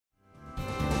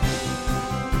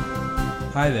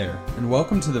Hi there, and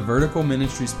welcome to the Vertical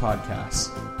Ministries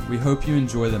podcast. We hope you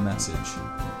enjoy the message.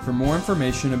 For more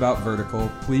information about Vertical,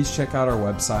 please check out our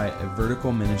website at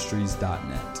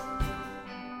verticalministries.net.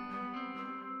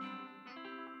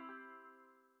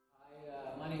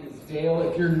 My name is Dale.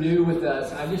 If you're new with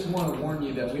us, I just want to warn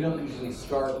you that we don't usually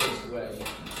start this way,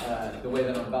 the way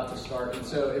that I'm about to start. And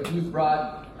so if you've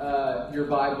brought your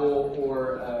Bible,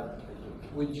 or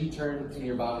would you turn in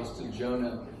your Bibles to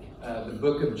Jonah, the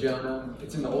book of Jonah?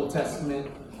 It's in the Old Testament.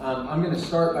 I'm going to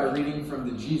start by reading from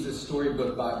the Jesus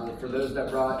Storybook Bible. For those that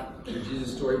brought the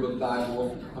Jesus Storybook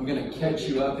Bible, I'm going to catch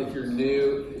you up. If you're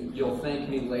new, you'll thank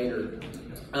me later.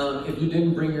 If you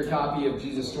didn't bring your copy of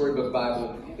Jesus Storybook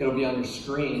Bible, it'll be on your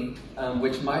screen,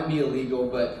 which might be illegal,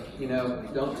 but,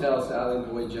 don't tell Sally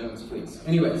Lloyd Jones, please.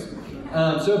 Anyways,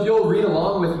 so if you'll read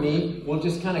along with me, we'll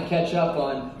just kind of catch up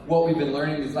on what we've been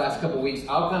learning these last couple weeks.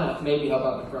 I'll kind of maybe help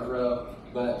out the front row,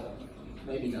 but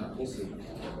maybe not. We'll see.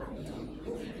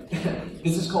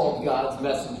 This is called God's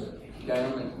Messenger. Okay,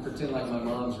 I'm going to pretend like my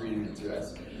mom's reading it to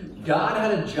us. God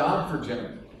had a job for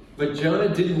Jonah, but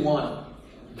Jonah didn't want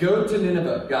it. Go to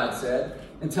Nineveh, God said,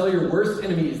 and tell your worst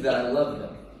enemies that I love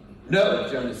them. No,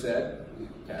 Jonah said.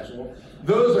 Casual.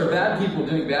 Those are bad people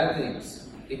doing bad things.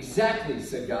 Exactly,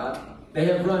 said God. They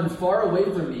have run far away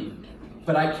from me,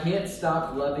 but I can't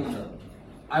stop loving them.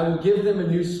 I will give them a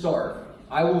new start.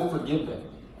 I will forgive them.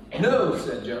 No,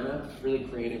 said Jonah, really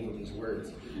creative with his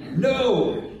words.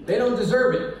 No, they don't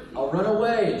deserve it. I'll run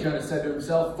away, Jonah said to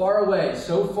himself, far away,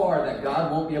 so far that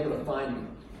God won't be able to find me.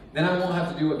 Then I won't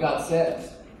have to do what God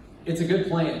says. It's a good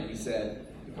plan, he said.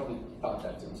 He probably thought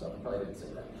that to himself. He probably didn't say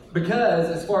that. Because,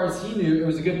 as far as he knew, it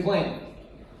was a good plan.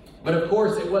 But of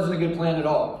course, it wasn't a good plan at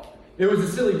all. It was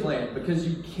a silly plan, because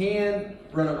you can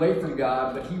run away from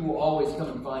God, but he will always come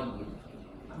and find you.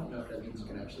 I don't know if that means you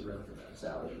can actually run from that,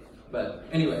 Sally. But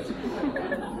anyways,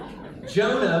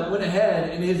 Jonah went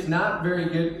ahead with his not very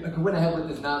good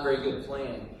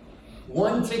plan.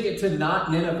 One ticket to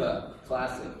not Nineveh.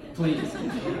 Classic. Please. He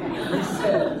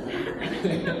said,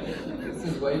 this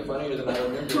is way funnier than I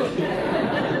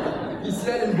remember. He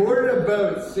said, and boarded a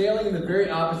boat sailing in the very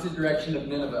opposite direction of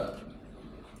Nineveh.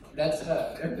 That's,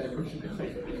 okay, what you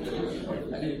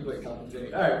doing? I need to quit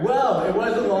commentating. All right, well, it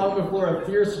wasn't long before a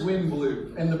fierce wind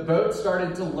blew, and the boat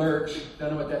started to lurch,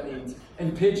 don't know what that means,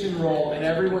 and pitch and roll, and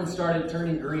everyone started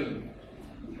turning green.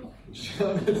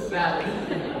 Jonah sat.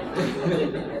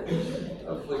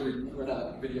 Hopefully we're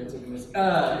not videotaping this.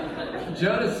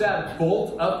 Jonah sat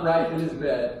bolt upright in his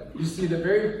bed. You see, the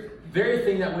very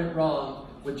thing that went wrong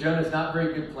with Jonah's not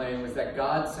very good plan was that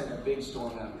God sent a big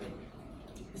storm after him.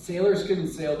 Sailors couldn't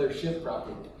sail their ship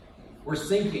properly. We're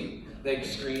sinking, they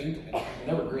screamed, and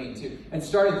they were green too, and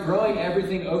started throwing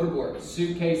everything overboard,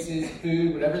 suitcases,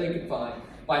 food, whatever they could find.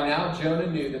 By now, Jonah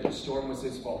knew that the storm was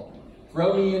his fault.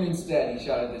 Throw me in instead, he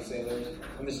shouted at the sailors,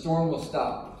 and the storm will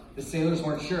stop. The sailors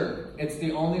weren't sure. It's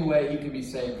the only way he can be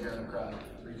saved, Jonah cried,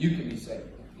 or you can be saved.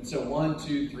 And so 1,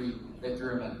 2, 3, they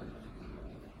threw him in.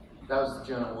 That was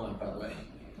Jonah 1, by the way.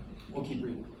 We'll keep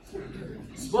reading.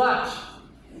 Splash!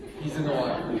 He's in the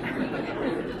water.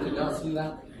 Did y'all see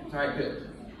that? All right, good.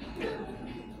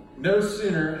 No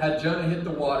sooner had Jonah hit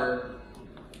the water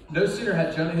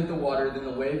than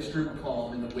the waves grew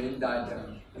calm and the wind died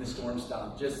down and the storm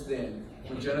stopped. Just then,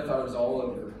 when Jonah thought it was all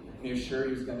over and he was sure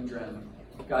he was going to drown,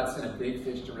 God sent a big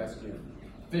fish to rescue him.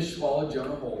 The fish swallowed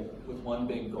Jonah whole with one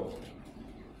big gulp.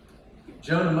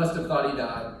 Jonah must have thought he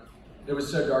died. It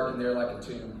was so dark in there like a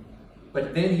tomb.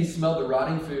 But then he smelled the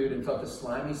rotting food and felt the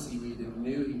slimy seaweed and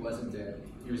knew he wasn't dead.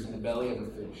 He was in the belly of a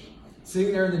fish.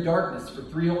 Sitting there in the darkness for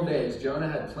 3 whole days, Jonah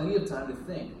had plenty of time to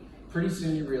think. Pretty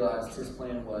soon he realized his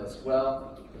plan was,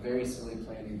 a very silly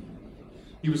plan.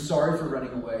 He was sorry for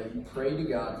running away. He prayed to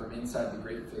God from inside the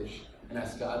great fish and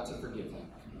asked God to forgive him.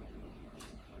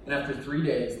 And after 3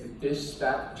 days, the fish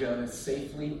spat Jonah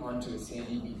safely onto a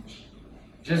sandy beach.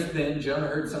 Just then, Jonah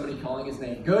heard somebody calling his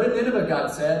name. Go to Nineveh, God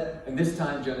said. And this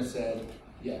time, Jonah said,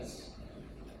 yes.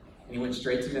 And he went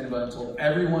straight to Nineveh and told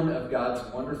everyone of God's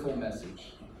wonderful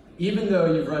message. Even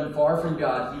though you've run far from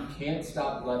God, he can't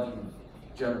stop loving you,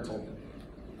 Jonah told them.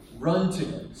 Run to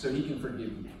him so he can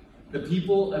forgive you. The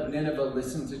people of Nineveh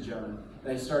listened to Jonah.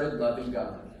 They started loving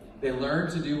God. They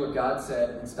learned to do what God said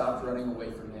and stopped running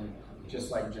away from him, just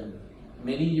like Jonah.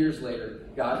 Many years later,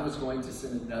 God was going to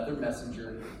send another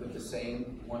messenger with the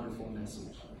same wonderful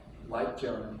message. Like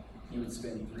Jonah, he would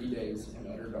spend 3 days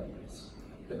in utter darkness.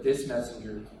 But this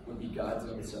messenger would be God's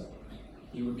own self.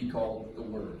 He would be called the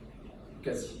Word,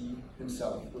 because he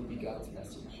himself would be God's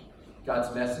message.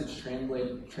 God's message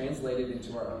translated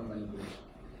into our own language.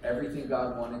 Everything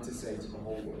God wanted to say to the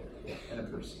whole world in a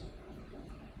person.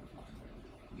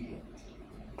 The end.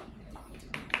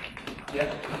 Yeah.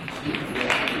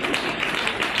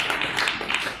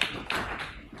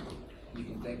 You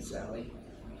can thank Sally.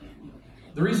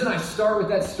 The reason I start with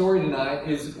that story tonight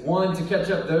is, one, to catch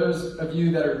up those of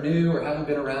you that are new or haven't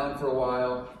been around for a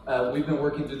while. We've been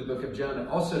working through the book of Jonah.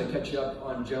 Also to catch you up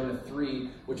on Jonah 3,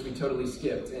 which we totally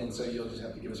skipped, and so you'll just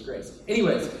have to give us grace.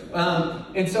 Anyways,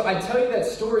 and so I tell you that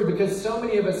story because so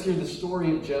many of us hear the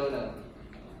story of Jonah,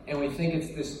 and we think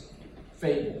it's this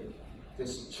fable,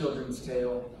 this children's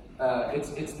tale.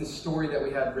 It's this story that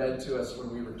we had read to us when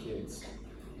we were kids.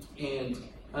 And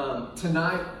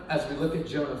tonight, as we look at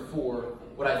Jonah 4,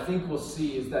 what I think we'll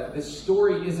see is that this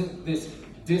story isn't this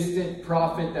distant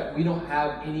prophet that we don't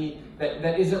have any,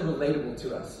 that isn't relatable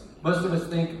to us. Most of us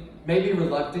think maybe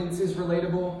reluctance is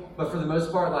relatable, but for the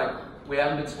most part, like, we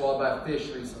haven't been swallowed by a fish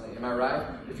recently. Am I right?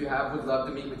 If you have, we'd love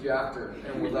to meet with you after,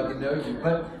 and we'd love to know you.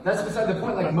 But that's beside the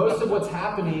point. Like, most of what's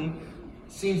happening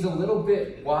seems a little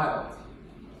bit wild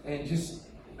and just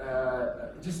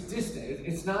distant.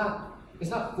 It's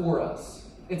not for us.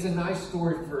 It's a nice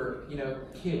story for,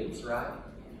 kids, right?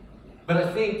 But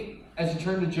I think as you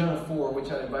turn to Jonah 4,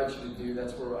 which I invite you to do,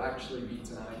 that's where we'll actually be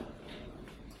tonight.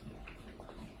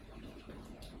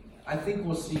 I think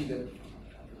we'll see that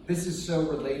this is so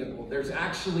relatable. There's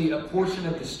actually a portion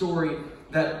of the story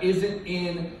that isn't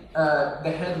in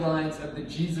the headlines of the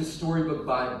Jesus Storybook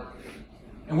Bible.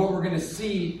 And what we're going to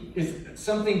see is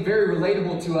something very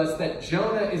relatable to us, that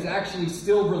Jonah is actually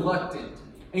still reluctant.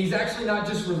 And he's actually not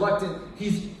just reluctant,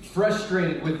 he's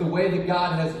frustrated with the way that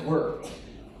God has worked.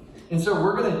 And so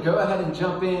we're going to go ahead and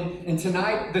jump in. And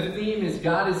tonight, the theme is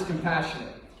God is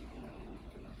compassionate.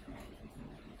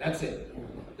 That's it.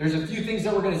 There's a few things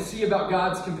that we're going to see about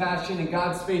God's compassion and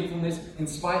God's faithfulness in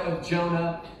spite of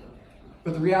Jonah.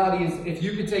 But the reality is, if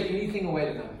you could take anything away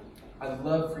tonight, I'd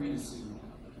love for you to see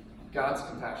God's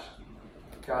compassion,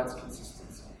 God's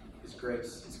consistency, His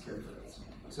grace, His care for us.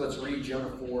 So let's read Jonah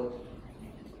 4.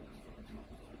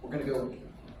 We're going to go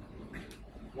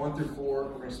 1 through 4. We're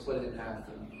going to split it in half.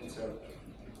 And so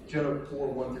Jonah 4,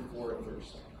 1 through 4 at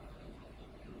first.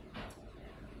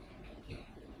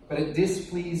 But it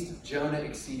displeased Jonah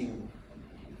exceedingly.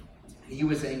 He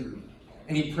was angry.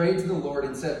 And he prayed to the Lord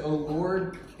and said, O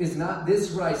Lord, is not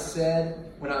this what I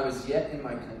said when I was yet in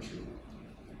my country?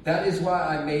 That is why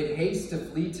I made haste to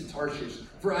flee to Tarshish.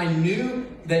 For I knew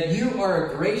that you are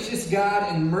a gracious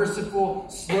God and merciful,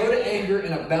 slow to anger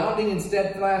and abounding in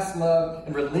steadfast love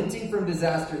and relenting from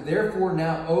disaster. Therefore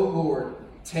now, O Lord,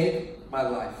 take my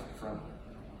life from me.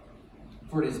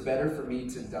 For it is better for me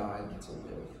to die than to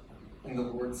live. And the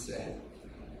Lord said,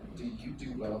 do you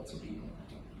do well to be?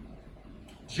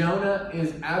 Jonah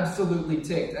is absolutely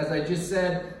ticked. As I just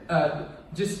said,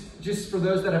 just for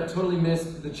those that have totally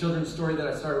missed the children's story that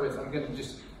I started with, I'm going to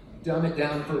just dumb it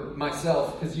down for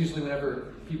myself, because usually whenever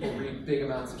people read big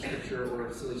amounts of scripture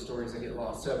or silly stories, I get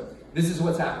lost. So this is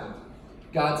what's happened.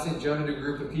 God sent Jonah to a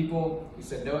group of people. He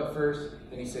said no at first,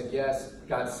 then he said yes.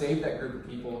 God saved that group of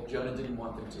people. Jonah didn't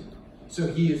want them to.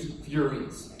 So he is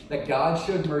furious that God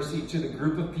showed mercy to the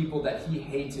group of people that he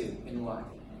hated in life.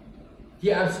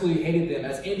 He absolutely hated them.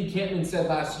 As Andy Campman said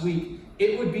last week,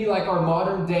 it would be like our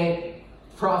modern day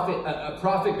prophet, a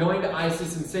prophet going to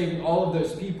ISIS and saving all of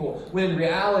those people, when in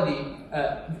reality,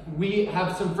 we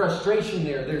have some frustration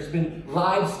there. There's been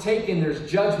lives taken. There's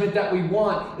judgment that we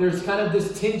want. There's kind of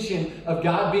this tension of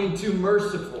God being too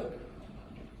merciful.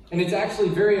 And it's actually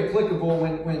very applicable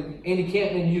when Andy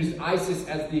Campman used ISIS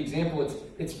as the example.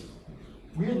 It's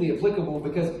weirdly applicable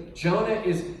because Jonah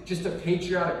is just a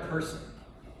patriotic person.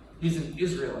 He's an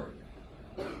Israelite.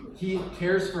 He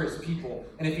cares for his people.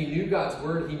 And if he knew God's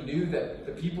word, he knew that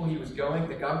the people he was going,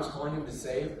 that God was calling him to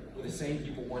save, were the same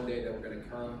people one day that were going to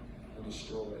come and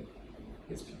destroy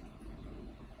his people.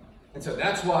 And so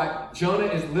that's why Jonah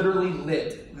is literally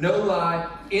lit. No lie.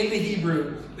 In the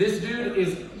Hebrew, this dude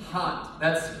is hot.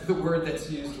 That's the word that's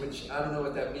used, which I don't know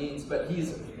what that means, but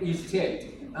he's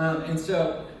ticked. And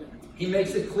so he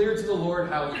makes it clear to the Lord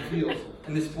how he feels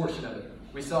in this portion of it.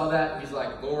 We saw that. He's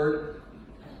like, Lord,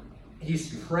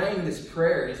 he's praying this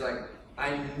prayer. He's like,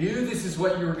 I knew this is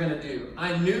what you were going to do.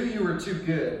 I knew you were too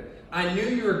good. I knew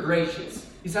you were gracious.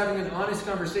 He's having an honest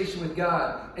conversation with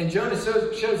God. And Jonah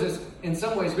shows us, in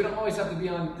some ways, we don't always have to be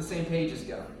on the same page as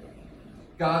God.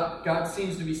 God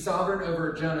seems to be sovereign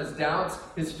over Jonah's doubts,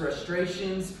 his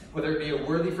frustrations, whether it be a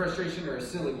worthy frustration or a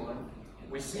silly one.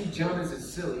 We see Jonah's as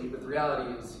silly, but the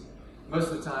reality is, most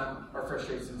of the time, our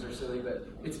frustrations are silly, but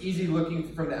it's easy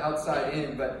looking from the outside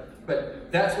in, but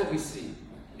that's what we see.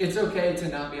 It's okay to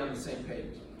not be on the same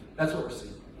page. That's what we're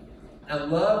seeing. I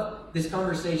love this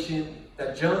conversation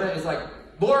that Jonah is like,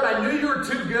 Lord, I knew you were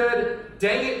too good.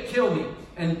 Dang it, kill me.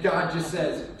 And God just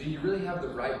says, do you really have the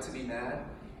right to be mad?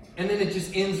 And then it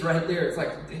just ends right there. It's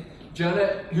like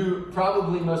Jonah, who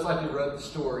probably most likely wrote the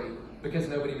story because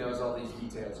nobody knows all these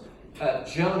details.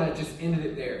 Jonah just ended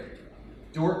it there.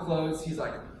 Door closed. He's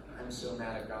like, I'm so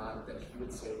mad at God that he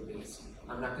would say this.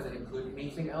 I'm not going to include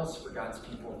anything else for God's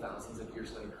people thousands of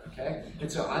years later, okay?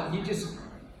 And so he just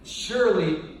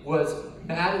surely was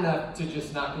mad enough to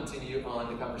just not continue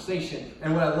on the conversation.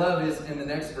 And what I love is in the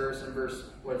next verse, in verse,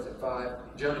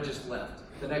 5, Jonah just left.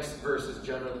 The next verse is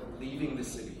Jonah leaving the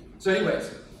city. So anyways,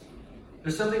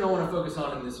 there's something I want to focus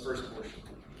on in this first portion.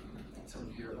 Some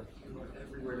of you are like, you are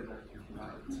everywhere tonight, you're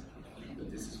right.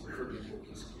 But this is where people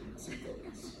is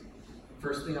focus.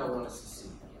 First thing I want us to see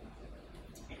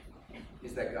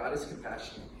is that God is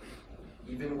compassionate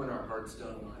even when our hearts don't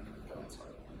align with God's heart.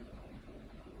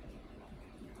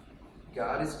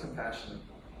 God is compassionate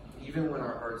even when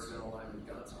our hearts don't align with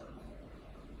God's heart.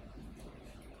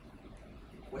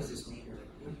 What does this mean?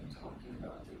 What are you talking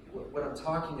about? What I'm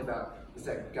talking about is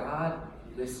that God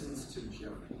listens to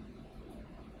Jonah.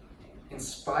 In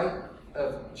spite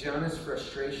of Jonah's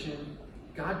frustration,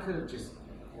 God could have just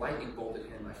lightning bolted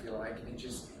him, I feel like, and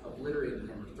just obliterated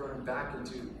him, thrown him back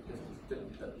into the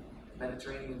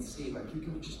Mediterranean Sea. Like, he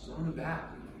could have just thrown him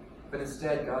back. But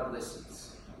instead, God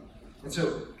listens. And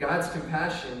so God's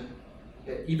compassion,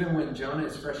 even when Jonah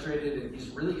is frustrated and he's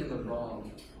really in the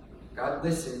wrong, God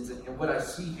listens. And what I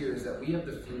see here is that we have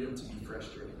the freedom to be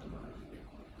frustrated.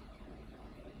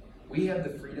 We have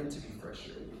the freedom to be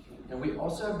frustrated. And we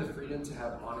also have the freedom to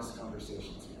have honest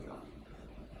conversations with God.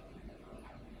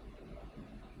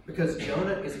 Because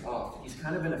Jonah is off. He's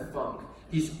kind of in a funk.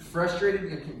 He's frustrated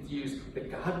and confused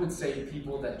that God would save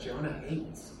people that Jonah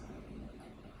hates.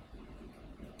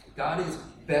 God is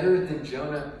better than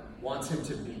Jonah wants him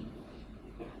to be.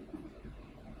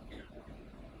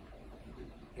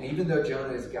 And even though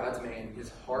Jonah is God's man,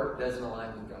 his heart doesn't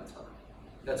align with God's heart.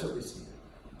 That's what we see.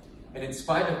 And in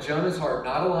spite of Jonah's heart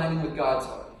not aligning with God's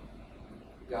heart,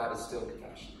 God is still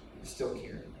compassionate. He's still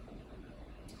caring.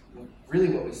 And really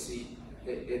what we see,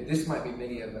 this might be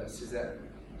many of us, is that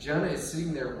Jonah is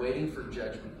sitting there waiting for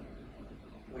judgment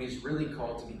when he's really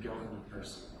called to be going with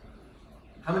mercy.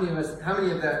 How many of us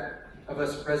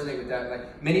resonate with that?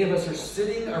 Like, many of us are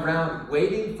sitting around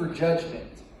waiting for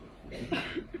judgment.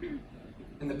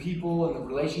 And the people and the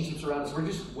relationships around us, we're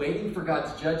just waiting for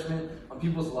God's judgment on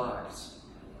people's lives.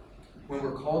 When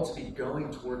we're called to be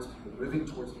going towards people, moving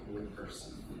towards people with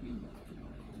mercy.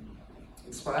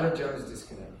 In spite of Jonah's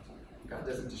disconnect, God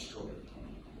doesn't destroy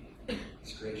it.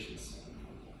 He's gracious.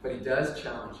 But he does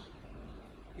challenge him.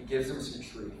 He gives him some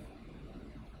truth.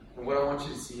 And what I want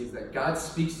you to see is that God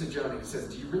speaks to Jonah. He says,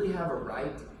 do you really have a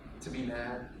right to be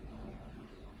mad?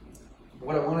 And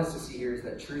what I want us to see here is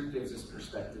that truth gives us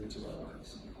perspective to our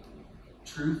lives.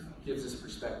 Truth gives us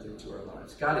perspective to our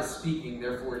lives. God is speaking,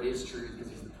 therefore it is truth,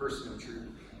 because he's the person of truth,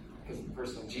 because he's the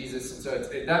person of Jesus. And so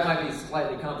that might be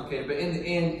slightly complicated, but in the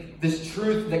end, this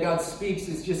truth that God speaks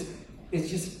is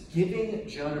just giving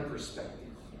Jonah perspective.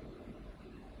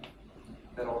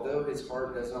 That although his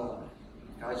heart doesn't align,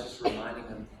 God's just reminding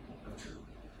him of truth.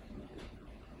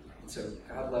 And so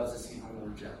God loves us even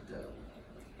when we're jacked up.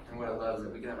 And what I love is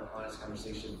that we can have an honest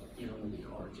conversation even when we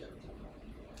are jacked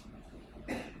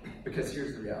up. Because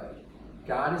here's the reality.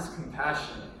 God is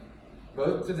compassionate,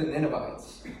 both to the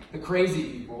Ninevites, the crazy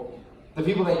people, the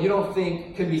people that you don't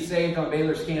think could be saved on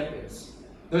Baylor's campus.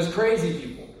 Those crazy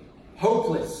people,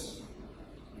 hopeless.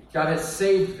 God has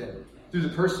saved them through the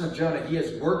person of Jonah. He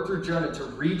has worked through Jonah to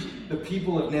reach the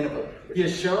people of Nineveh. He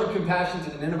has shown compassion to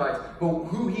the Ninevites, but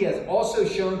who he has also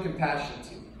shown compassion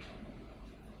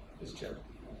to is Jonah.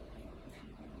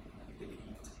 The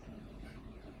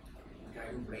guy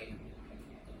who reigned.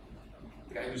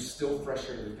 The guy who's still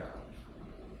frustrated with God.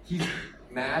 He's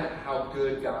mad at how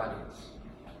good God is.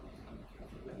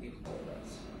 But he told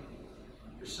us.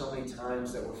 There's so many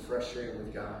times that we're frustrated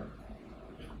with God.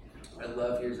 What I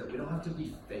love here is that we don't have to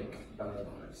be fake about our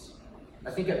lives.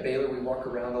 I think at Baylor we walk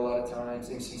around a lot of times,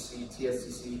 MCC,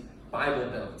 TSCC, Bible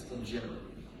Belt in general.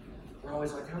 We're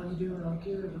always like, how are you doing? I'm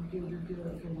good, you're good,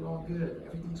 okay, we're all good,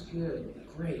 everything's good,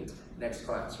 great. Next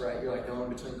class, right? You're like going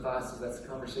between classes. That's the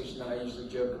conversation that I usually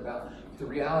joke about. The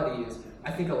reality is,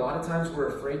 I think a lot of times we're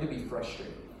afraid to be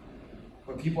frustrated.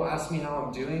 When people ask me how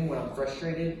I'm doing when I'm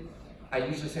frustrated, I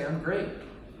usually say I'm great.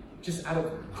 Just out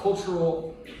of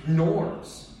cultural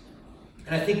norms.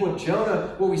 And I think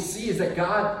what we see is that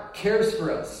God cares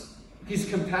for us. He's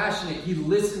compassionate. He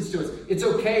listens to us. It's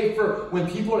okay for when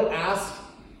people ask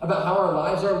about how our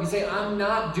lives are, we say, I'm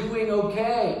not doing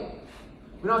okay.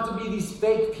 We don't have to be these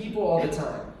fake people all the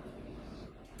time.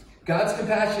 God's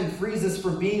compassion frees us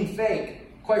from being fake.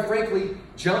 Quite frankly,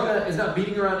 Jonah is not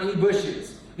beating around any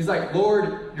bushes. He's like,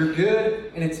 Lord, you're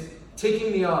good, and it's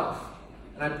ticking me off.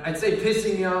 And I'd say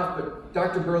pissing me off, but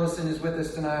Dr. Burleson is with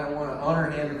us tonight. I want to honor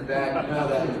him in the back. You know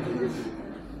that.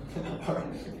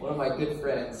 One of my good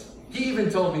friends. He even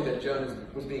told me that Jonah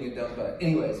was being a dumb butt.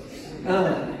 Anyways.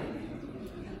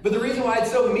 But the reason why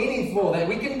it's so meaningful, that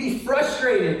we can be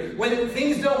frustrated when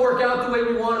things don't work out the way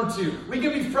we want them to. We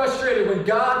can be frustrated when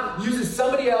God uses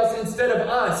somebody else instead of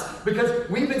us, because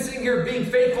we've been sitting here being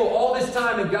faithful all this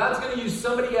time, and God's going to use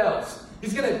somebody else.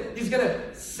 He's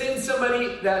gonna send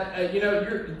somebody that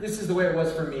this is the way it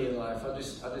was for me in life. I'll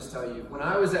just tell you. When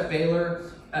I was at Baylor,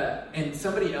 and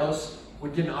somebody else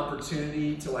would get an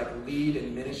opportunity to lead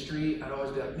in ministry, I'd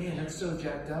always be like, man, that's so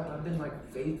jacked up. I've been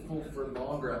faithful for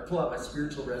longer. I'd pull out my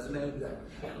spiritual resume and be like,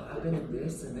 I've been in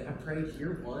this, and I prayed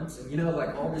here once, and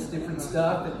all this different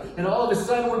stuff. And all of a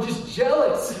sudden we're just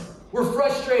jealous. We're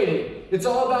frustrated. It's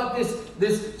all about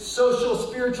this social,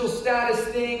 spiritual status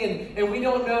thing, and we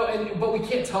don't know, but we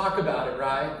can't talk about it,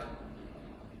 right?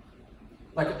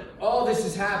 All this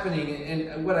is happening,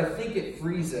 and what I think it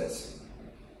frees us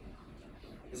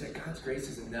is that God's grace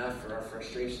is enough for our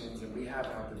frustrations, and we have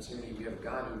an opportunity. We have a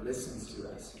God who listens to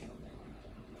us.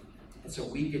 And so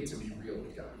we get to be real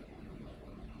with God.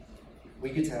 We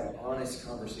get to have honest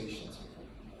conversations.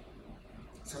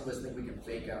 Some of us think we can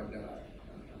fake out God.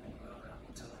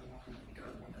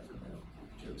 God will never know.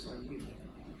 Joke's on you.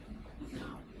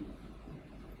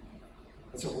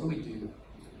 And so what do?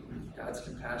 God's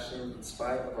compassion, in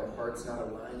spite of our hearts not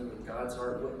aligning with God's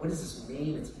heart. What does this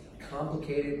mean? It's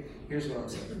complicated. Here's what I'm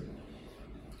saying.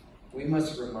 We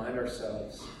must remind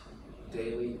ourselves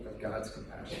daily of God's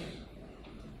compassion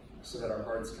so that our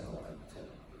hearts can align with Him.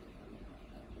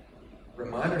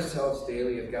 Remind ourselves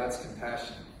daily of God's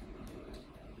compassion.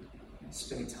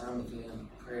 Spending time with Him,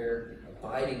 prayer,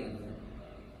 abiding in Him,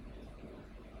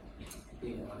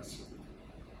 being honest with Him.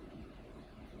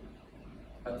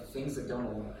 Of the things that don't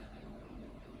align.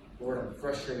 Lord, I'm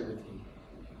frustrated with You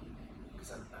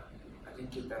because I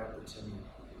didn't get that opportunity.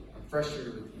 I'm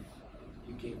frustrated with You.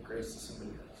 You gave grace to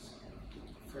somebody else.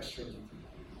 I'm frustrated with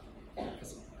You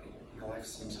because my life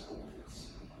seems hopeless.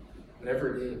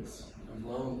 Whatever it is, I'm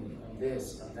lonely, I'm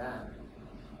this, I'm that.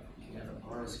 You can have an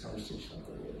honest conversation with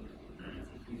the Lord.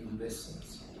 He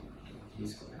listens.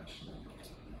 He's compassionate.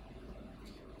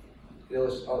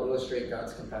 I'll illustrate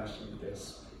God's compassion with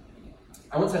this.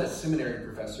 I once had a seminary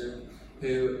professor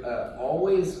who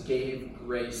always gave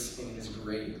grace in his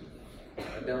grading.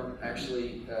 I don't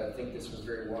actually think this was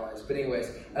very wise. But anyways,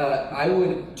 I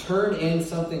would turn in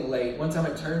something late. One time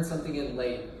I turned something in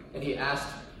late, and he asked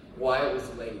why it was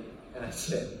late. And I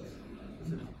said,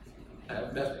 I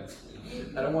have nothing.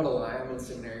 I don't want to lie. I'm in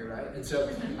seminary, right? And so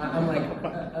I'm like,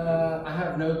 I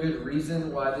have no good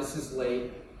reason why this is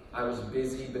late. I was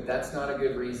busy, but that's not a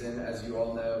good reason, as you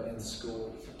all know, in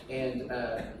school. And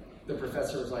the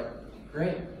professor was like,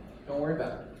 great, don't worry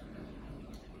about it.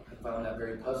 I found that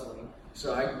very puzzling.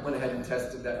 So I went ahead and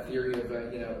tested that theory of,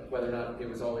 whether or not it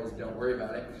was always don't worry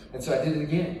about it. And so I did it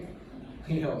again.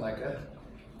 I'm like,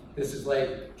 this is late.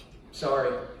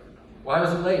 Sorry. Why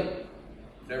was it late?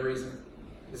 No reason.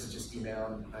 This is just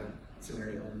email. I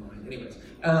seminary online. Anyways.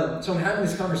 So I'm having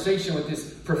this conversation with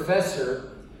this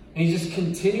professor, and he's just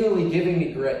continually giving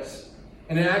me grace.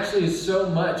 And it actually is so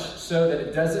much so that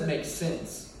it doesn't make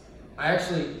sense. I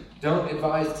actually don't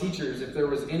advise teachers, if there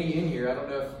was any in here, I don't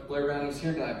know if Blair Browning's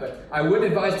here tonight, but I wouldn't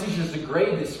advise teachers to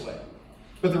grade this way.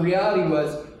 But the reality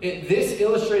was, this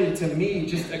illustrated to me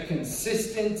just a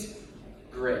consistent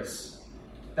grace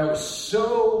that was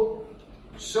so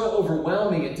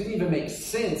overwhelming, it didn't even make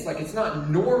sense. It's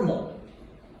not normal.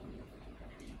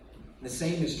 And the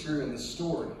same is true in this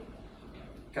story.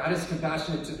 God is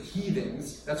compassionate to the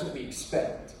heathens. That's what we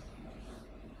expect.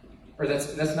 Or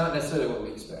that's not necessarily what we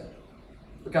expect.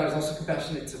 But God is also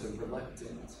compassionate to the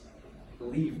reluctant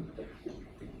believer,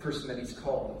 the person that He's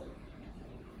called.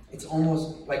 It's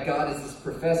almost like God is this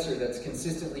professor that's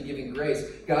consistently giving grace.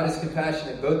 God is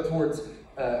compassionate both towards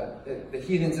the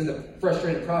heathens and the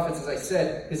frustrated prophets. As I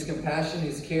said, His compassion,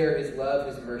 His care, His love,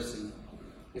 His mercy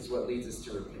is what leads us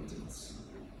to repentance.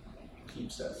 It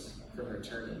keeps us from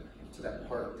returning to that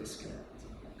heart disconnect.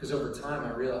 Because over time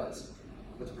I realized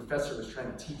what the professor was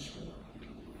trying to teach me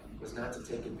was not to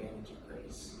take advantage of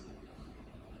grace.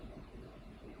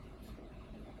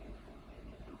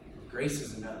 Grace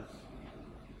is enough,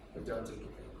 but don't take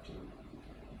advantage of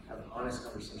it. Have an honest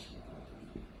conversation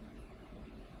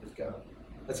with God.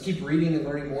 Let's keep reading and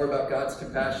learning more about God's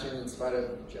compassion in spite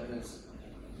of Jonah's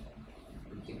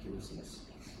ridiculousness.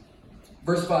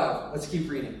 Verse 5, let's keep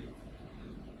reading.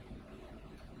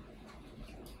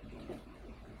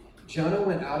 Jonah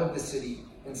went out of the city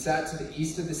and sat to the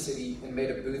east of the city and made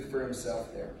a booth for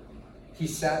himself there. He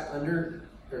sat under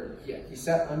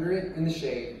it in the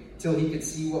shade till he could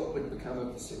see what would become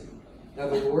of the city. Now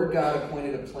the Lord God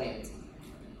appointed a plant,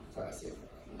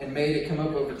 and made it come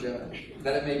up over Jonah,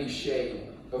 that it may be shade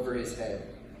over his head,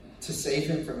 to save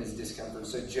him from his discomfort.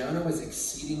 So Jonah was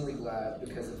exceedingly glad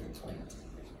because of the plant.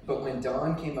 But when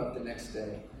dawn came up the next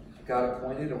day, God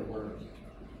appointed a worm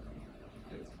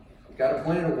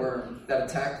that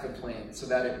attacked the plant so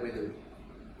that it withered.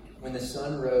 When the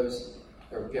sun rose,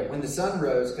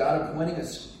 God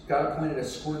appointed a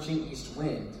scorching east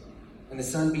wind, and the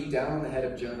sun beat down on the head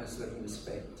of Jonah so that he was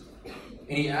faint.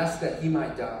 And he asked that he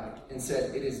might die, and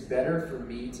said, "It is better for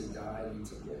me to die than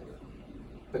to live."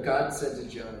 But God said to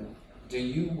Jonah, "Do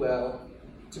you well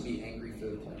to be angry for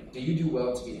the plant? Do you do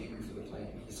well to be angry for the plant?"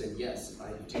 He said, "Yes,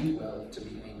 I do well to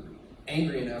be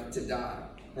angry enough to die."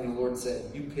 And the Lord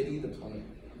said, "You pity the plant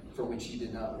for which you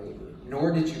did not labor,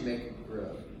 nor did you make it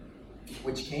grow,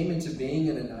 which came into being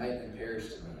in a night and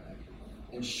perished in a night.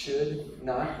 And should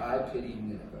not I pity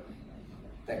Nineveh,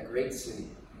 that great city,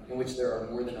 in which there are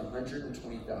more than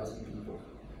 120,000 people,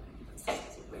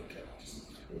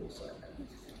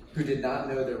 who did not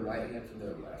know their right hand from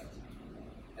their left,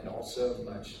 and also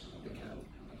much the cattle."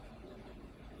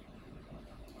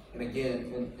 And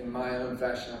again, in my own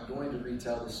fashion, I'm going to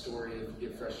retell the story. If you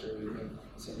get frustrated with me,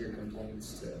 send your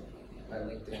complaints to my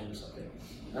LinkedIn or something.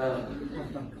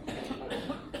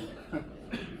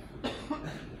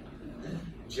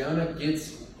 Jonah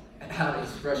gets out,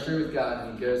 he's frustrated with God,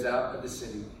 and he goes out of the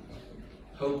city,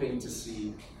 hoping to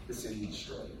see the city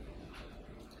destroyed.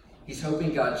 He's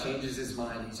hoping God changes his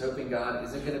mind. He's hoping God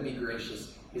isn't going to be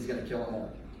gracious. He's going to kill them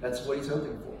all. That's what he's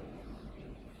hoping for.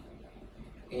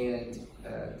 And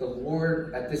the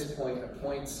Lord, at this point,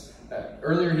 appoints,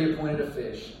 earlier he appointed a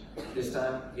fish. This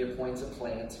time he appoints a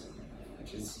plant,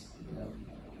 which is,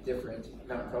 different.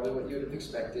 Not probably what you would have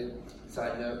expected.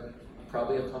 Side note,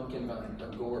 probably a pumpkin vine or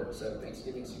gourd. So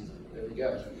Thanksgiving season. There we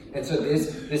go. And so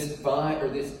this vine, or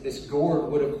this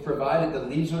gourd would have provided, the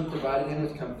leaves would have provided him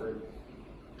with comfort.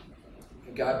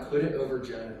 And God put it over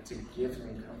Jonah to give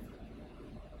him comfort.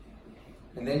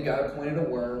 And then God appointed a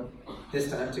worm, this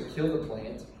time to kill the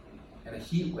plant, and a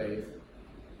heat wave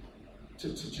to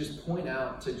just point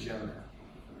out to Jonah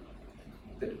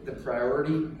the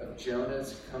priority of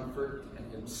Jonah's comfort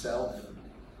and himself,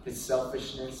 his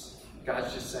selfishness.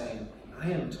 God's just saying, I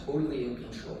am totally in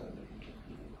control.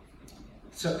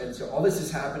 So all this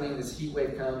is happening, this heat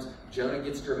wave comes, Jonah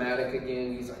gets dramatic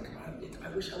again. He's like, I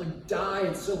wish I would die,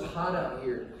 it's so hot out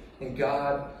here. And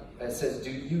God says, do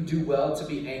you do well to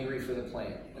be angry for the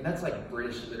plant? And that's like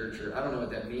British literature. I don't know what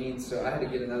that means, so I had to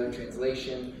get another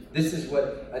translation. This is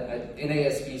what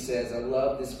NASB says. I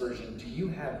love this version. Do you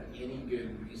have any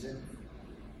good reason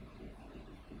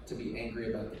to be angry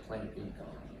about the plant being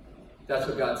gone? That's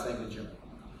what God's saying to Jonah.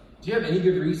 Do you have any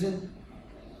good reason?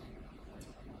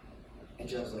 And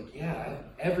Jonah's like, yeah, I have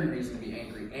every reason to be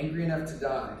angry enough to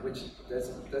die, which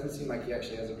doesn't seem like he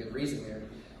actually has a good reason there.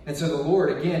 And so the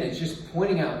Lord, again, is just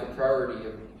pointing out the priority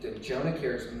of that Jonah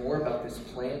cares more about this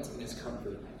plant and his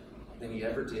comfort than he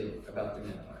ever did about the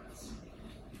Ninevites.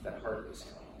 That heart was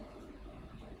gone.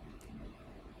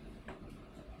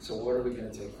 So what are we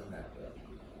going to take from that, though?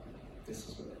 This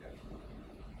is what I got.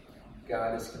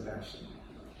 God is compassionate.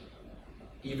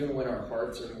 Even when our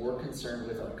hearts are more concerned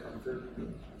with our comfort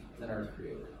than our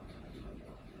Creator.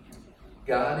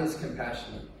 God is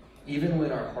compassionate. Even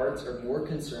when our hearts are more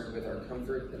concerned with our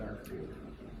comfort than our Creator.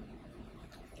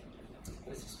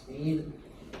 What does this mean?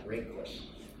 Great question.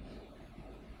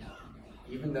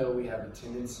 Even though we have a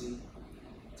tendency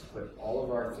to put all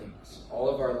of our things, all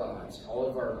of our lives, all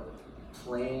of our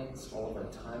plans, all of our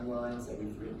timelines that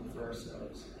we've written for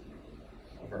ourselves,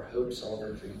 all of our hopes, all of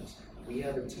our dreams, we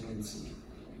have a tendency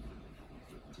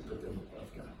to put them above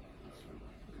God.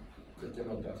 Put them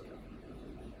above God.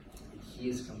 He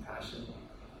is compassionate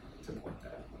to point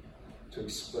that out, to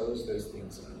expose those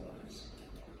things in our lives.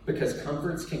 Because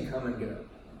comforts can come and go.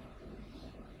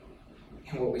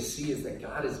 And what we see is that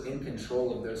God is in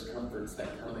control of those comforts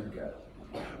that come and go.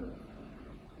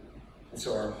 And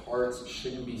so our hearts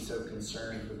shouldn't be so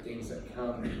concerned with things that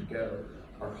come and go.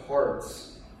 Our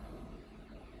hearts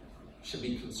should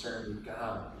be concerned with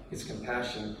God, His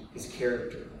compassion, His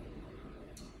character.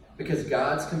 Because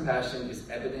God's compassion is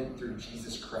evident through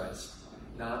Jesus Christ,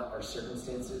 not our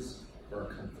circumstances or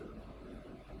our comfort.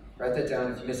 Write that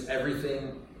down. If you miss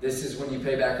everything, this is when you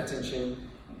pay back attention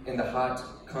in the hot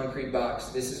concrete box.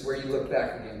 This is where you look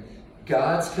back again.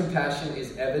 God's compassion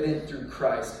is evident through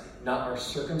Christ, not our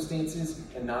circumstances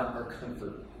and not our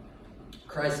comfort.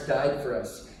 Christ died for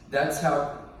us. That's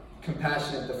how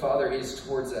compassionate the Father is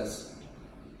towards us.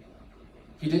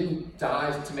 He didn't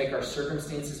die to make our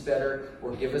circumstances better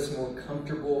or give us more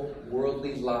comfortable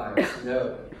worldly lives.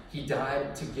 No, he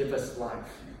died to give us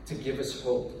life, to give us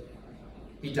hope.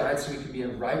 He died so we can be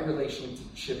in right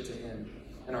relationship to him,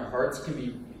 and our hearts can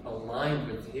be aligned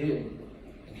with him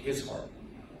and his heart.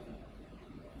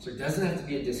 So it doesn't have to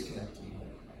be a disconnect anymore.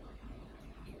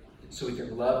 So we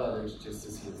can love others just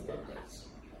as he has loved us.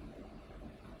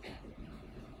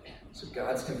 So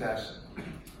God's compassion.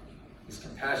 He's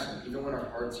compassionate even when our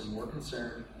hearts are more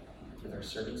concerned with our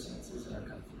circumstances and our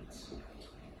comforts.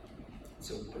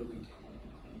 So what do?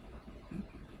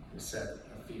 We set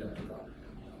our feet on the rock.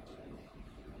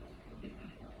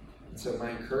 And so my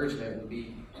encouragement would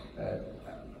be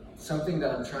something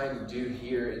that I'm trying to do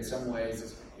here in some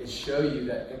ways is show you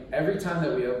that every time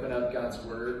that we open up God's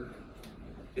Word,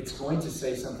 it's going to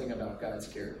say something about God's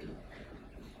character.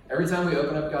 Every time we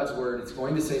open up God's Word, it's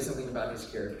going to say something about his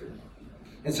character.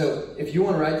 And so if you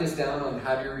want to write this down on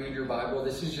how you read your Bible,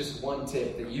 this is just one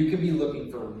tip that you can be looking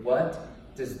for. What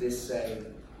does this say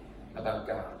about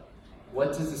God?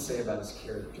 What does it say about his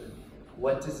character?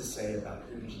 What does it say about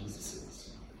who Jesus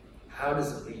is? How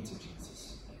does it lead to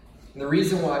Jesus? And the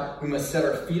reason why we must set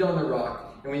our feet on the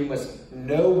rock and we must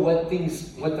know what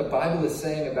the Bible is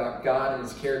saying about God and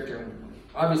his character. And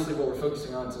obviously what we're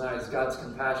focusing on tonight is God's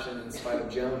compassion in spite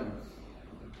of Jonah.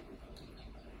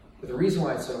 But the reason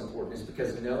why it's so important is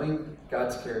because knowing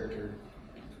God's character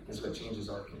is what changes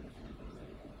our character.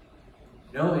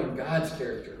 Knowing God's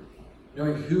character,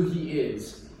 knowing who he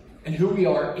is, and who we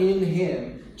are in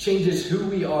him changes who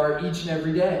we are each and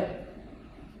every day.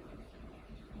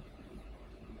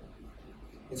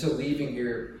 And so leaving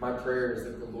here, my prayer is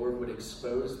that the Lord would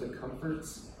expose the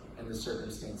comforts and the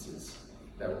circumstances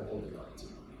that we're holding on to.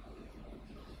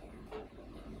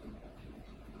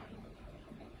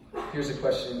 Here's a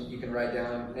question you can write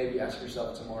down, maybe ask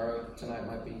yourself tomorrow. Tonight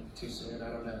might be too soon, I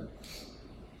don't know.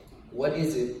 What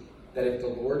is it that if the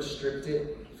Lord stripped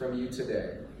it from you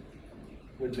today,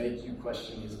 would make you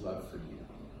question his love for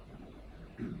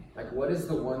you? Like, what is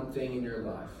the one thing in your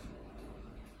life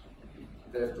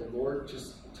that if the Lord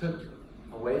just took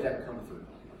away that comfort,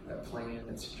 that plan,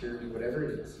 that security, whatever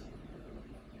it is,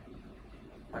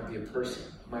 might be a person,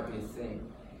 might be a thing,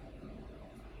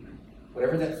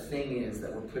 whatever that thing is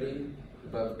that we're putting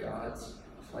above God's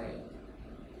plan,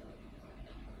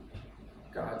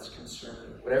 God's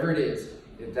concern, whatever it is,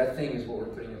 if that thing is what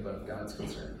we're putting above God's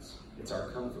concerns. It's our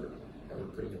comfort that we're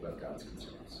putting above God's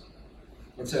concerns.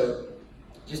 And so,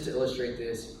 just to illustrate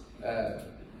this,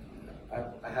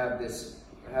 I have this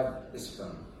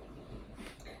phone.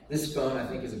 This phone, I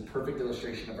think, is a perfect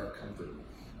illustration of our comfort.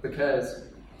 Because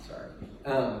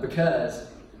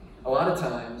a lot of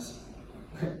times,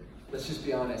 let's just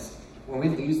be honest, when we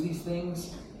lose these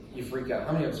things, you freak out.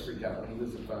 How many of us freak out when you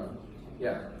lose a phone?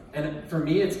 Yeah. And for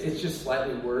me, it's just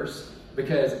slightly worse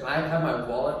because I have my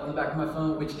wallet on the back of my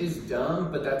phone, which is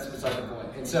dumb, but that's beside the point.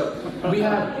 And so we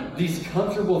have these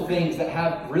comfortable things that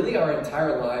have really our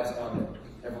entire lives on them.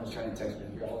 Everyone's trying to text me,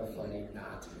 y'all are funny,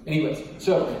 not. Anyways,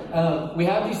 so we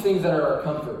have these things that are our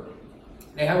comfort.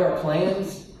 They have our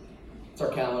plans. It's our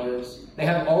calendars. They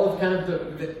have all of kind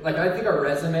of I think our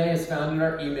resume is found in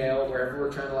our email, wherever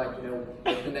we're trying to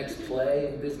make the next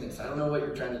play in business. I don't know what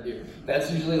you're trying to do. That's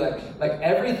usually like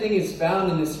everything is found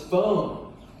in this phone.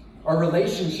 Our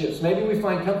relationships. Maybe we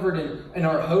find comfort in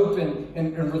our hope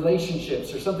in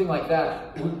relationships or something like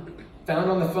that. Found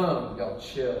on the phone. Y'all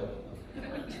chill.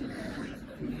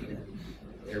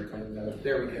 Airplane mode.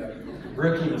 There we go.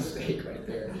 Rookie mistake right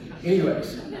there.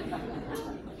 Anyways.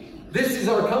 This is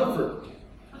our comfort.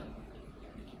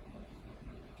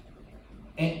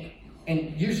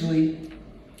 And usually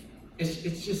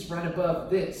it's just right above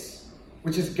this,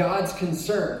 which is God's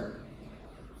concern.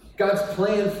 God's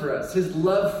plan for us, his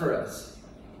love for us.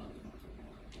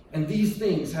 And these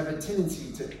things have a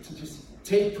tendency to just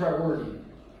take priority.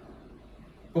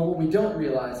 But what we don't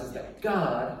realize is that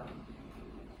God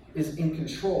is in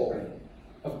control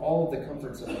of all of the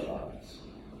comforts of our lives.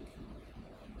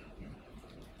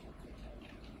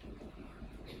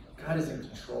 God is in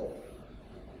control.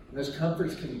 And those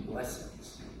comforts can be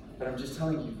blessings. But I'm just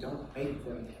telling you, don't make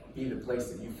them be the place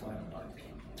that you find life.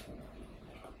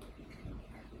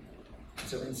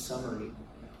 So in summary,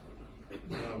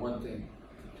 one thing,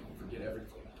 forget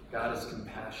everything. God is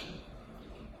compassionate.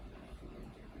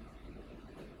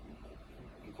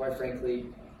 And quite frankly,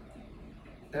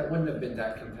 that wouldn't have been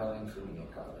that compelling for me in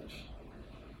college.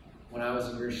 When I was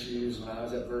in your shoes, when I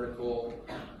was at Vertical,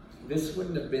 this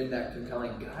wouldn't have been that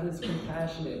compelling. God is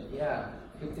compassionate. Yeah,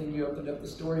 good thing you opened up the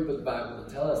storybook Bible to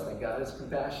tell us that God is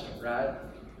compassionate, right?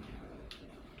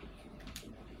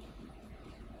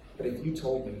 But if you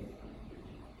told me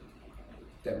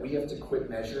that we have to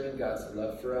quit measuring God's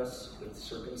love for us with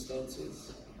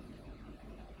circumstances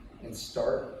and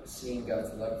start seeing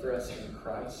God's love for us in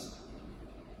Christ,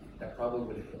 that probably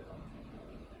would have hit home.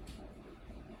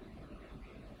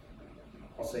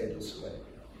 I'll say it this way.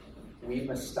 We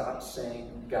must stop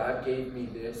saying, God gave me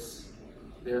this,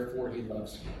 therefore he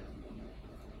loves me.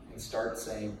 And start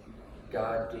saying,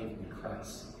 God gave me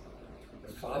Christ.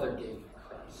 The Father gave me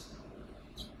Christ.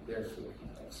 Therefore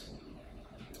he loves me.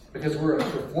 Because we're a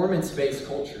performance-based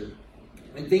culture.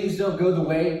 When things don't go the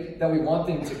way that we want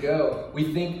them to go,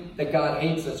 we think that God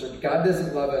hates us, or God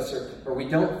doesn't love us, or we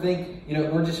don't think,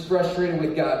 we're just frustrated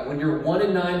with God. When you're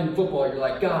 1-9 in football, you're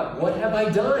like, God, what have I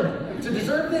done to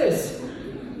deserve this?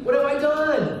 What have I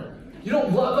done? You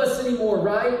don't love us anymore,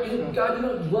 right? God, you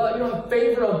don't have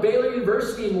favor on Baylor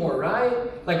University anymore,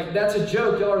 right? Like, that's a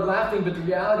joke. Y'all are laughing, but the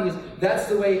reality is that's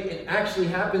the way it actually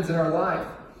happens in our life.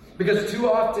 Because too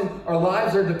often our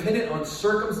lives are dependent on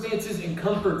circumstances and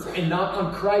comforts and not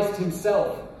on Christ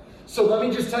himself. So let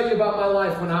me just tell you about my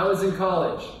life when I was in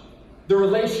college. The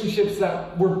relationships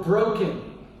that were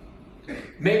broken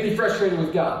made me frustrated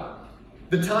with God.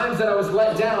 The times that I was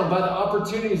let down by the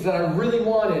opportunities that I really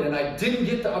wanted and I didn't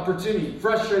get the opportunity,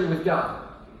 frustrated with God.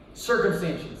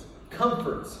 Circumstances,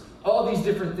 comforts, all these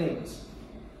different things.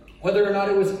 Whether or not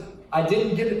it was I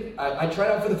didn't get it. I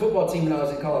tried out for the football team when I was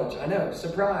in college. I know,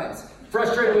 surprise.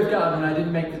 Frustrated with God when I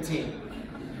didn't make the team.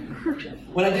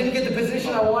 When I didn't get the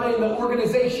position I wanted in the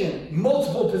organization,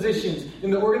 multiple positions in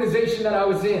the organization that I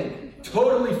was in,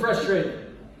 totally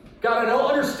frustrated. God, I don't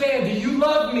understand. Do you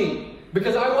love me?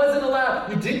 Because I wasn't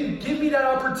allowed. You didn't give me that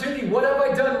opportunity. What have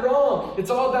I done wrong? It's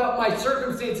all about my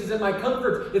circumstances and my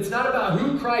comforts. It's not about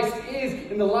who Christ is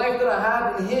and the life that I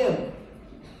have in him.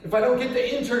 If I don't get the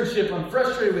internship, I'm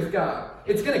frustrated with God.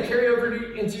 It's going to carry over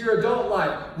into your adult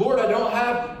life. Lord, I don't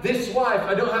have this wife.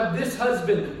 I don't have this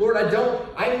husband. Lord,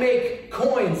 I make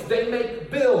coins. They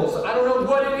make bills. I don't know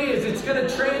what it is. It's going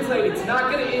to translate. It's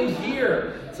not going to end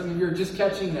here. Some of you are just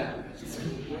catching that. Just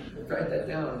write that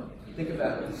down. Think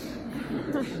about it.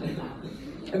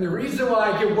 And the reason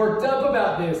why I get worked up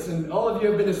about this, and all of you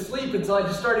have been asleep until I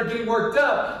just started getting worked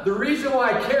up, the reason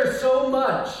why I care so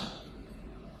much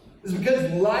is because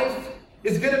life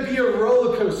is going to be a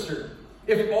roller coaster.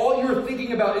 If all you're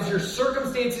thinking about is your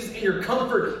circumstances and your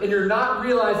comfort, and you're not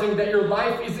realizing that your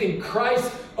life is in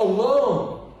Christ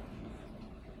alone.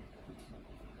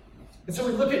 And so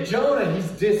we look at Jonah, he's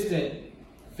distant.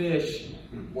 Fish,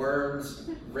 worms,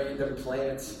 random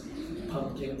plants,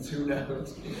 pumpkins, who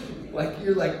knows?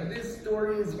 You're like, this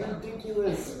story is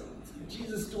ridiculous. It's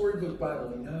Jesus Storybook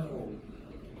Bible. No.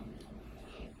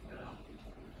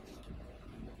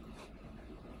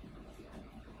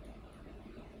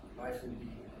 Life would be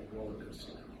a roller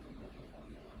coaster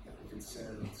if it's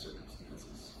centered on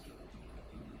circumstances.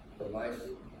 But life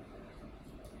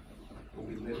will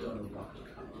be lived on a rock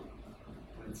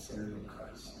when it's centered in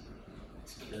Christ,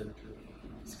 his character,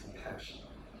 his compassion.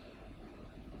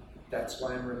 That's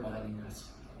why I'm reminding us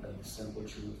of the simple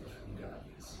truth of who God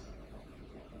is.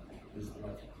 His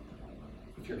love.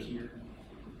 If you're here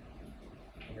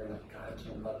and you're like, God, I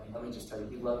can't love him. Let me just tell you,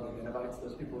 he loved the Ninevites.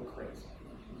 Those people are crazy.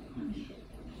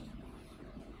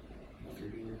 If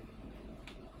you're here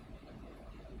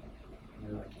and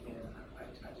you're like, man,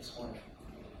 I just want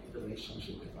a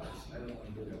relationship with us. I don't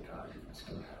want to live a God who's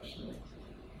compassionate.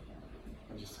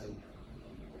 I just tell you,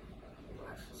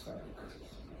 life is found in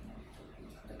Christ.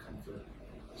 The comfort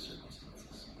of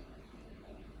circumstances.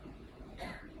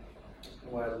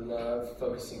 And what I love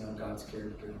focusing on God's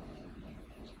character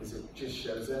is it just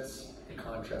shows us the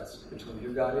contrast between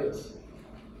who God is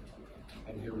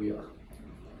and who we are.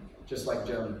 Just like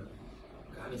Jonah.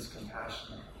 God is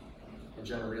compassionate. And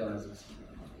Jonah realizes,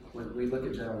 when we look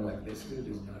at Jonah, we're like, this dude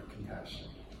is not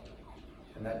compassionate.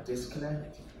 And that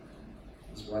disconnect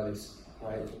is why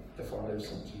the Father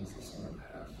sent Jesus on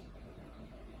our path.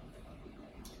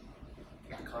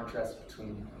 The contrast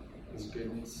between his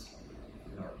goodness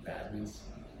and our badness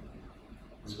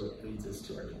is what leads us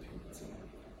to our dependency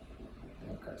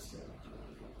on Christ.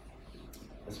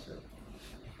 Let's pray.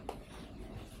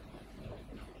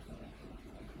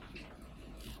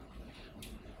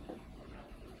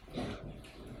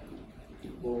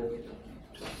 Lord,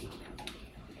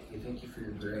 we thank you for your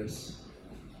grace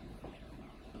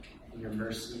and your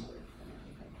mercy.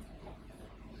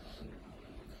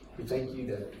 We thank you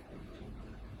that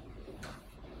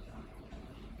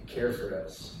you care for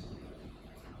us.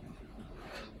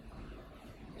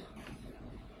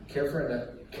 Care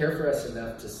for us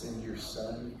enough to send your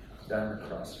Son to die on the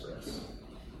cross for us.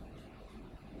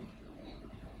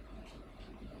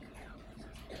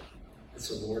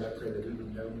 So, Lord, I pray that we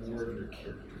would know more of your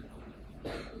character.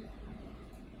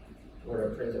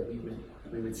 Lord, I pray that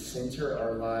we would center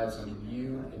our lives on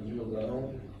you and you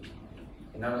alone,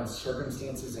 and not on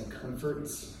circumstances and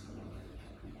comforts.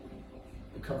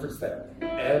 The comforts that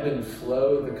ebb and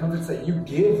flow, the comforts that you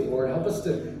give, Lord. Help us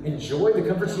to enjoy the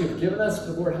comforts you have given us,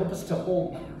 but Lord, help us to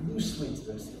hold loosely to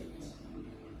those things.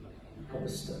 Help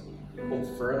us to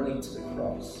hold firmly to the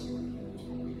cross.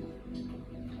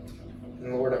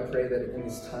 And Lord, I pray that in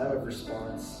this time of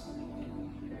response,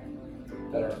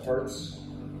 that our hearts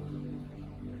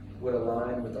would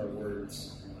align with our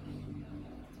words.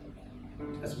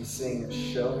 As we sing,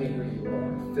 show me who you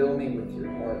are, fill me with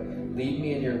your heart, lead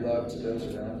me in your love to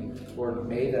those around me. Lord,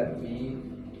 may that be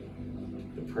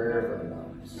the prayer of our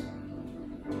lives.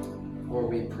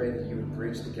 Lord, we pray that you would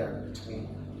bridge the gap between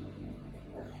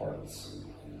our hearts,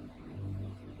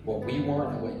 what we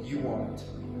want and what you want.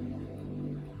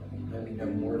 May we know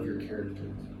more of your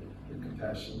character, your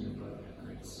compassion, your love, your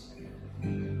grace.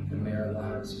 And may our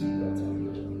lives be built on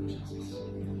your love, Jesus.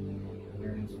 In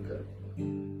your name we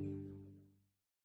pray.